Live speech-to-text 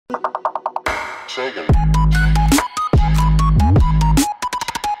What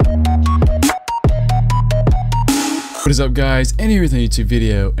is up, guys, and here's a YouTube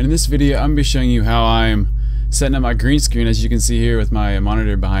video, and in this video I'm going to be showing you how I'm setting up my green screen, as you can see here with my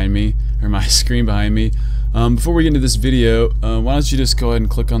monitor behind me, or my screen behind me. Before we get into this video, why don't you just go ahead and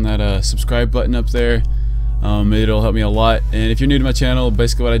click on that subscribe button up there. It'll help me a lot. And if you're new to my channel,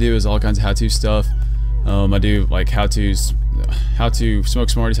 basically what I do is all kinds of how-to stuff. I do like how to smoke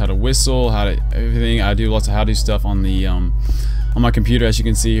Smarties, how to whistle, everything. I do lots of how-to stuff on the on my computer, as you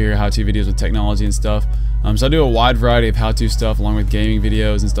can see here, how-to videos with technology and stuff. So I do a wide variety of how-to stuff along with gaming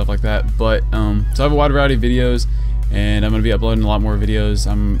videos and stuff like that. But so I have a wide variety of videos, and I'm going to be uploading a lot more videos.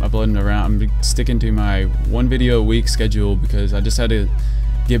 I'm sticking to my one video a week schedule because I just had to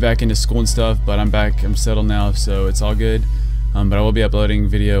get back into school and stuff, but I'm settled now, so it's all good. But I will be uploading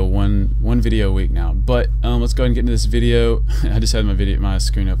one video a week now. But let's go ahead and get into this video. I just had my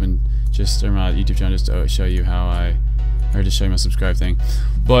screen open, or my YouTube channel, just to show you just show you my subscribe thing.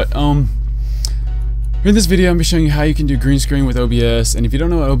 But in this video I'm going to be showing you how you can do green screen with OBS. And if you don't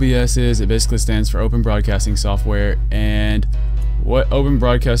know what OBS is, it basically stands for Open Broadcasting Software. And what Open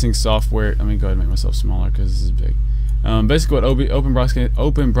Broadcasting Software, let me go ahead and make myself smaller because this is big. Basically what Open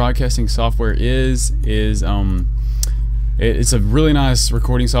Broadcasting Software is it's a really nice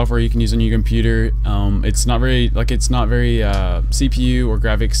recording software you can use on your computer. It's not very CPU or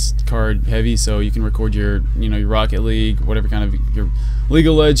graphics card heavy, so you can record your Rocket League, whatever kind of your League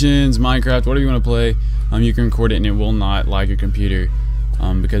of Legends, Minecraft, whatever you want to play. You can record it and it will not lag your computer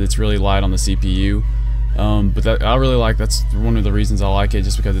because it's really light on the CPU. But that's one of the reasons I like it,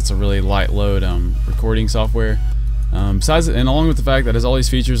 just because it's a really light load recording software. Besides, and along with the fact that it has all these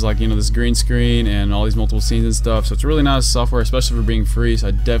features like this green screen and all these multiple scenes and stuff, so it's really nice software, especially for being free. So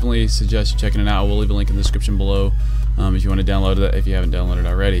I definitely suggest you checking it out. We'll leave a link in the description below if you want to download it, if you haven't downloaded it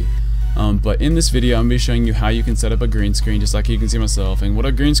already. But in this video I'm going to be showing you how you can set up a green screen, just like you can see myself. And what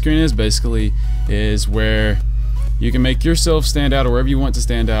a green screen is basically is where you can make yourself stand out or wherever you want to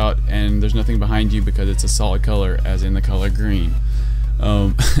stand out, and there's nothing behind you because it's a solid color, as in the color green.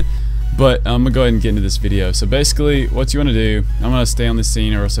 But I'm going to go ahead and get into this video. So basically what you want to do, I'm going to stay on this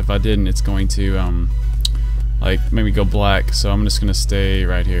scene, or else if I didn't it's going to like maybe go black, so I'm just going to stay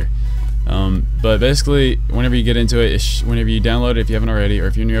right here. But basically whenever you get into it, whenever you download it, if you haven't already, or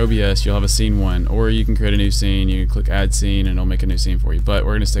if you're in your OBS, you'll have a scene 1, or you can create a new scene. You can click add scene and it'll make a new scene for you, but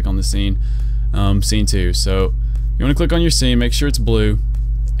we're going to stick on the scene scene 2. So you want to click on your scene, make sure it's blue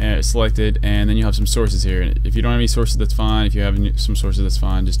and it's selected, and then you have some sources here. And if you don't have any sources, that's fine. If you have some sources, that's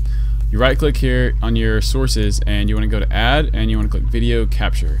fine. Just you right click here on your sources and you want to go to add, and you want to click video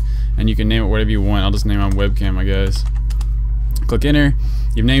capture, and you can name it whatever you want. I'll just name it webcam, I guess. Click enter.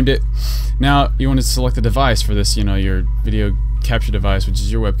 You've named it. Now you want to select the device for this, your video capture device, which is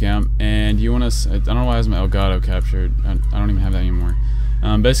your webcam, and you want to, I don't know why it has my Elgato captured. I don't even have that anymore.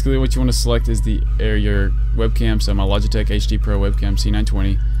 Basically what you want to select is your webcam. So my Logitech HD Pro webcam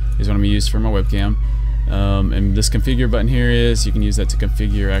C920 is what I'm going to use for my webcam. And this configure button here you can use that to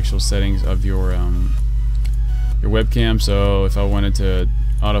configure your actual settings of your webcam. So if I wanted to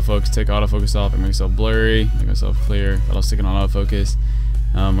take autofocus off and make myself blurry, make myself clear, I'll stick it on autofocus.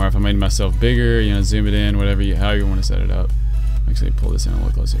 Or if I made myself bigger, zoom it in, how you want to set it up. Actually pull this in a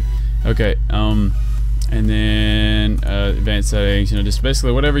little closer. Okay, and then advanced settings, just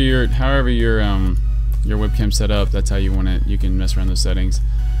basically however your webcam set up, that's how you want it. You can mess around those settings.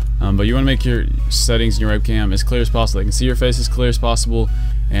 But you want to make your settings in your webcam as clear as possible. They can see your face as clear as possible,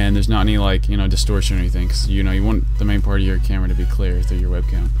 and there's not any distortion or anything, because you want the main part of your camera to be clear through your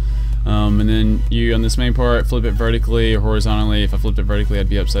webcam. And then you, on this main part, flip it vertically or horizontally. If I flipped it vertically, I'd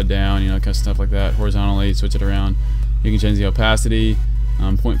be upside down, kind of stuff like that. Horizontally, switch it around. You can change the opacity,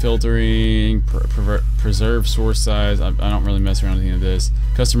 point filtering, preserve source size. I don't really mess around with any of this.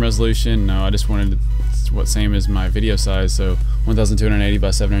 Custom resolution, no, I just wanted same as my video size, so 1280 by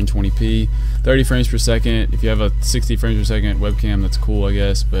 720p, 30 frames per second. If you have a 60 frames per second webcam, that's cool, I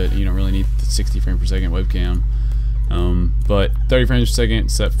guess, but you don't really need the 60 frames per second webcam. But 30 frames per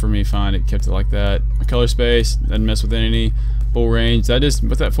second set for me fine. It kept it like that. My color space, doesn't mess with any. Full range,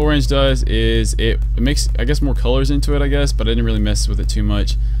 what that full range does is it makes, I guess, more colors into it, I guess, but I didn't really mess with it too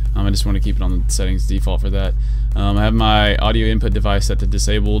much. I just want to keep it on the settings default for that. I have my audio input device set to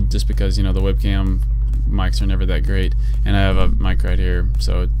disabled, just because the webcam mics are never that great, and I have a mic right here,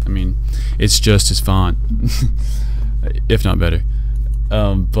 so I mean it's just as fine if not better.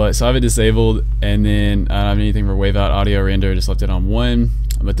 But so I have it disabled, and then I don't have anything for wave out audio render, just left it on 1.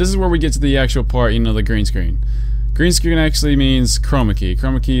 But this is where we get to the actual part, the green screen. Green screen actually means Chroma Key.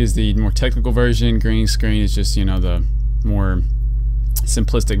 Chroma Key is the more technical version. Green screen is just, the more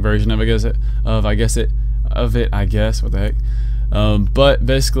simplistic version of I guess. What the heck? But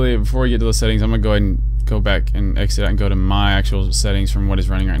basically, before we get to those settings, I'm gonna go ahead and go back and exit out and go to my actual settings from what is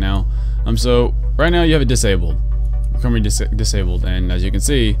running right now. So right now you have it disabled, disabled, and as you can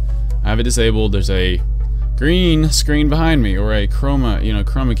see, I have it disabled. There's a green screen behind me, or a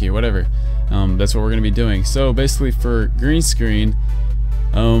chroma key, whatever. That's what we're gonna be doing. So basically, for green screen,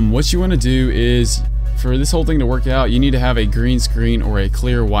 what you want to do is, for this whole thing to work out, you need to have a green screen or a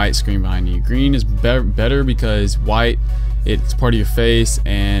clear white screen behind you. Green is better because white, it's part of your face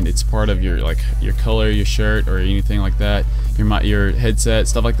and it's part of your your color, your shirt, or anything like that, your headset,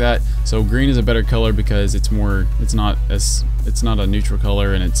 stuff like that. So green is a better color because it's not a neutral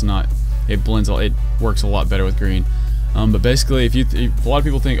color, and it blends, it works a lot better with green. But basically, if a lot of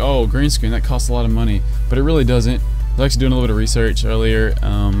people think, oh, green screen, that costs a lot of money, but it really doesn't. I was actually doing a little bit of research earlier.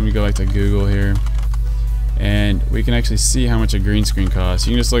 Let me go back to Google here, and we can actually see how much a green screen costs.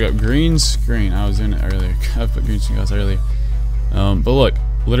 You can just look up green screen. I was doing it earlier. I put green screen costs earlier. But look,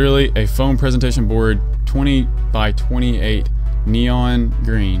 literally a phone presentation board, 20 by 28 neon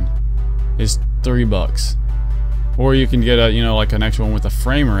green, is $3. Or you can get a like an actual one with a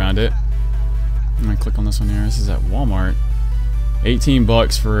frame around it. I'm gonna click on this one here. This is at Walmart.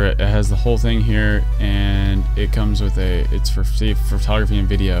 $18 for it. It has the whole thing here, and it comes with it's for photography and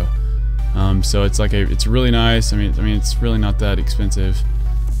video. So it's it's really nice. I mean it's really not that expensive.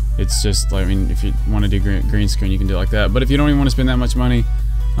 It's just if you want to do green screen, you can do it like that. But if you don't even want to spend that much money,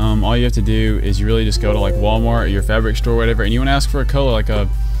 all you have to do is you really just go to like Walmart or your fabric store or whatever, and you want to ask for a color like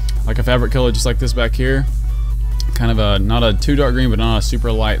a fabric color just like this back here. Kind of not a too dark green, but not a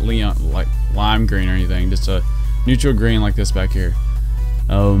super light lime green or anything. Just a neutral green like this back here.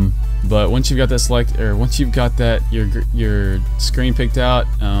 But once you've got that once you've got that your screen picked out,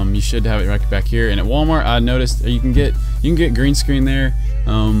 you should have it right back here. And at Walmart, I noticed you can get green screen there.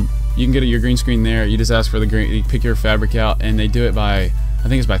 You can get your green screen there. You just ask for the green. You pick your fabric out, and they do it by, I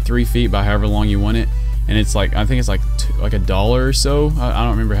think it's by 3 feet, by however long you want it. And it's I think it's like $1 or so. I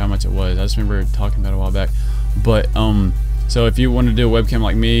don't remember how much it was. I just remember talking about it a while back. But so if you want to do a webcam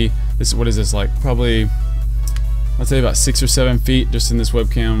like me, what is this, like probably, I'd say about 6 or 7 feet just in this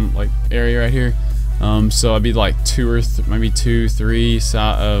webcam area right here. So I'd be like maybe 2, 3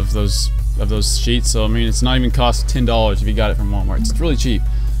 of those sheets. So I mean, it's not even cost $10 if you got it from Walmart. It's really cheap.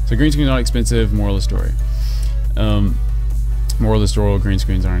 So green screen is not expensive. Moral of the story. Moral of the story: green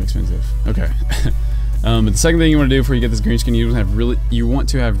screens aren't expensive. Okay. But the second thing you want to do before you get this green screen, you want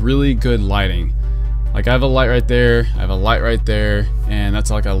to have really good lighting. Like I have a light right there, I have a light right there, and that's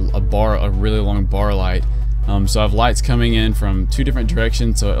like a really long bar light. So I have lights coming in from 2 different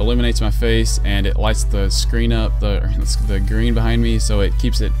directions, so it illuminates my face and it lights the screen up, the green behind me, so it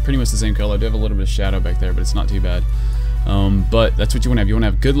keeps it pretty much the same color. I do have a little bit of shadow back there, but it's not too bad. But that's what you want to have. You want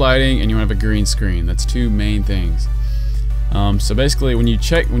to have good lighting and you want to have a green screen. That's 2 main things. So basically, once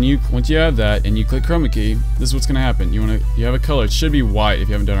you have that and you click Chroma Key, this is what's going to happen. You have a color. It should be white if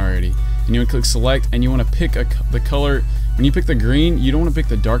you haven't done it already. And you want to click select, and you want to pick the color. When you pick the green, you don't want to pick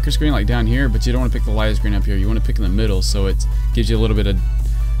the darker screen like down here, but you don't want to pick the lightest green up here. You want to pick in the middle, so it gives you a little bit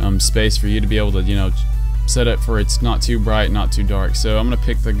of space for you to be able to set it for it's not too bright, not too dark. So I'm gonna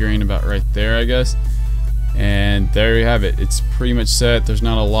pick the green about right there, I guess. And there you have it. It's pretty much set. There's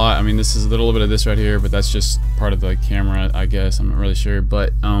not a lot. I mean, this is a little bit of this right here, but that's just part of the camera, I guess. I'm not really sure,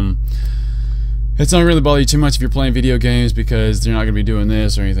 but it's not gonna really bother you too much if you're playing video games, because they're not gonna be doing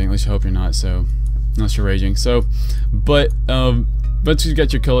this or anything. At least I hope you're not. So unless you're raging. So, but you've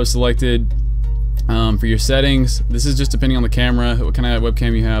got your color selected. For your settings, this is just depending on the camera, what kind of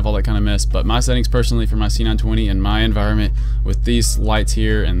webcam you have, all that kind of mess. But my settings personally for my C920 and my environment with these lights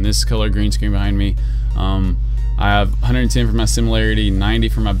here and this color green screen behind me, I have 110 for my similarity, 90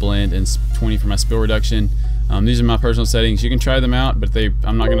 for my blend, and 20 for my spill reduction. These are my personal settings. You can try them out, but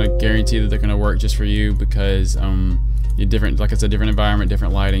I'm not going to guarantee that they're going to work just for you, because you're different, like it's a different environment,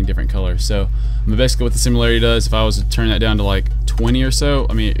 different lighting, different color. So basically what the similarity does, if I was to turn that down to like 20 or so,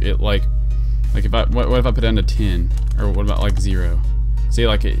 I mean it what if I put it down to 10, or what about like 0? See,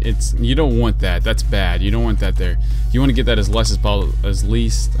 like you don't want that. That's bad. You don't want that there. You want to get that as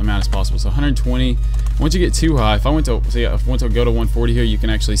least amount as possible. So 120. Once you get too high, if I went to go to 140 here, you can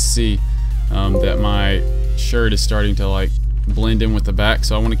actually see that my shirt is starting to like blend in with the back.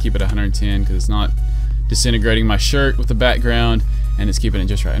 So I want to keep it at 110 because it's not disintegrating my shirt with the background, and it's keeping it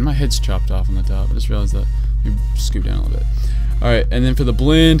just right. And my head's chopped off on the top. I just realized that. Let me scoot down a little bit. All right, and then for the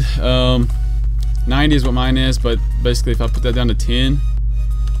blend, 90 is what mine is, but basically if I put that down to 10,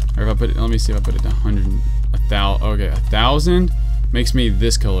 or if I put it, let me see if I put it down 1,000, okay, 1,000 makes me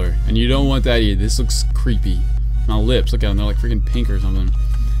this color, and you don't want that either. This looks creepy. My lips, look at them, they're like freaking pink or something.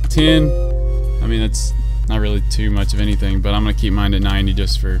 10, I mean that's not really too much of anything, but I'm gonna keep mine at 90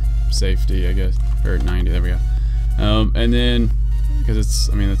 just for safety, I guess. Or 90, there we go. And then, because it's,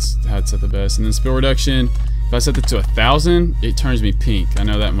 I mean that's how it's set the best. And then spill reduction, if I set it to 1,000, it turns me pink. I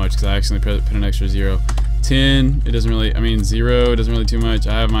know that much because I accidentally put an extra 0. 10, it doesn't really, I mean 0, it doesn't really too much.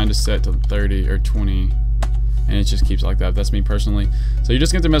 I have mine just set to 30 or 20. And it just keeps like that. That's me personally. So you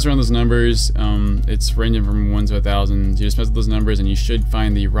just get to mess around those numbers. It's ranging from 1 to 1,000. You just mess with those numbers and you should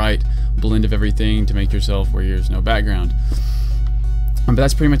find the right blend of everything to make yourself where there's no background. But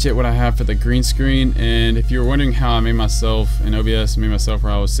that's pretty much it what I have for the green screen. And if you're wondering how I made myself in OBS, I made myself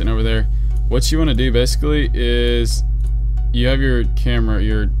where I was sitting over there, what you want to do basically is you have your camera,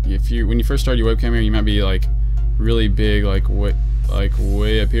 when you first start your webcam here, you might be like really big, like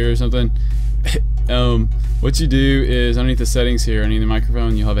way up here or something. What you do is underneath the settings here, underneath the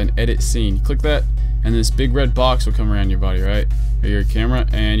microphone, you'll have an edit scene. You click that, and this big red box will come around your body, right? Or your camera,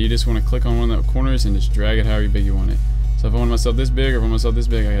 and you just want to click on one of the corners and just drag it however big you want it. So if I want myself this big, or if I want myself this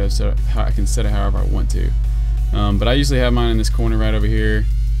big, I can set it however I want to. But I usually have mine in this corner right over here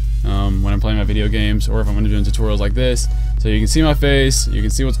when I'm playing my video games, or if I'm doing tutorials like this. So you can see my face, you can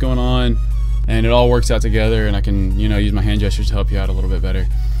see what's going on, and it all works out together, and I can, use my hand gestures to help you out a little bit better.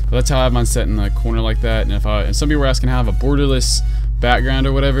 But that's how I have mine set in the corner like that. And some people were asking how I have a borderless background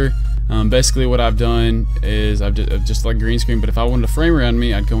or whatever. Basically what I've done is I've just like green screen, but if I wanted a frame around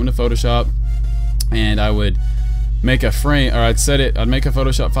me, I'd go into Photoshop and I would make a frame, or I'd make a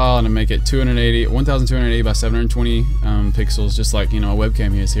Photoshop file and I'd make it 1280 by 720 pixels, just like a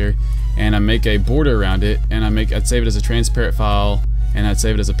webcam is here, and I make a border around it, and I'd save it as a transparent file, and I'd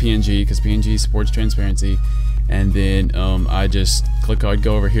save it as a PNG because PNG supports transparency. And then I'd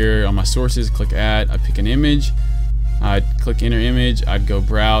go over here on my sources, click add, I'd pick an image, I'd click enter image, I'd go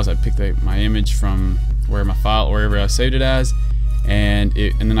browse, I'd pick my image from wherever I saved it as, and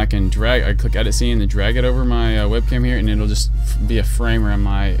then I can I'd click edit scene and then drag it over my webcam here, and it'll just be a frame around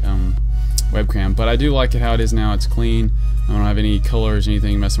my webcam. But I do like it how it is now. It's clean. I don't have any colors or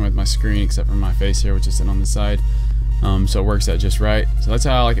anything messing with my screen except for my face here, which is sitting on the side. So it works out just right. So that's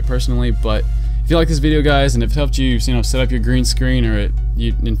how I like it personally. But if you like this video, guys, and if it helped you, set up your green screen, or it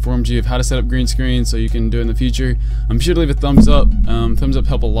informed you of how to set up green screen so you can do it in the future, be sure to leave a thumbs up. Thumbs up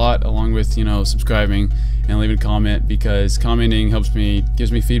help a lot, along with subscribing and leaving a comment, because commenting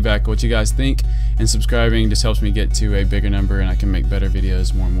gives me feedback what you guys think, and subscribing just helps me get to a bigger number and I can make better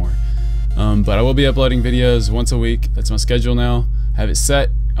videos more and more. But I will be uploading videos once a week. That's my schedule now. I have it set.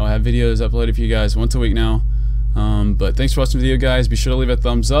 I'll have videos uploaded for you guys once a week now. But thanks for watching the video, guys. Be sure to leave a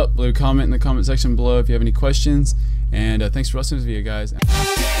thumbs up, leave a comment in the comment section below if you have any questions, and thanks for watching this video, guys.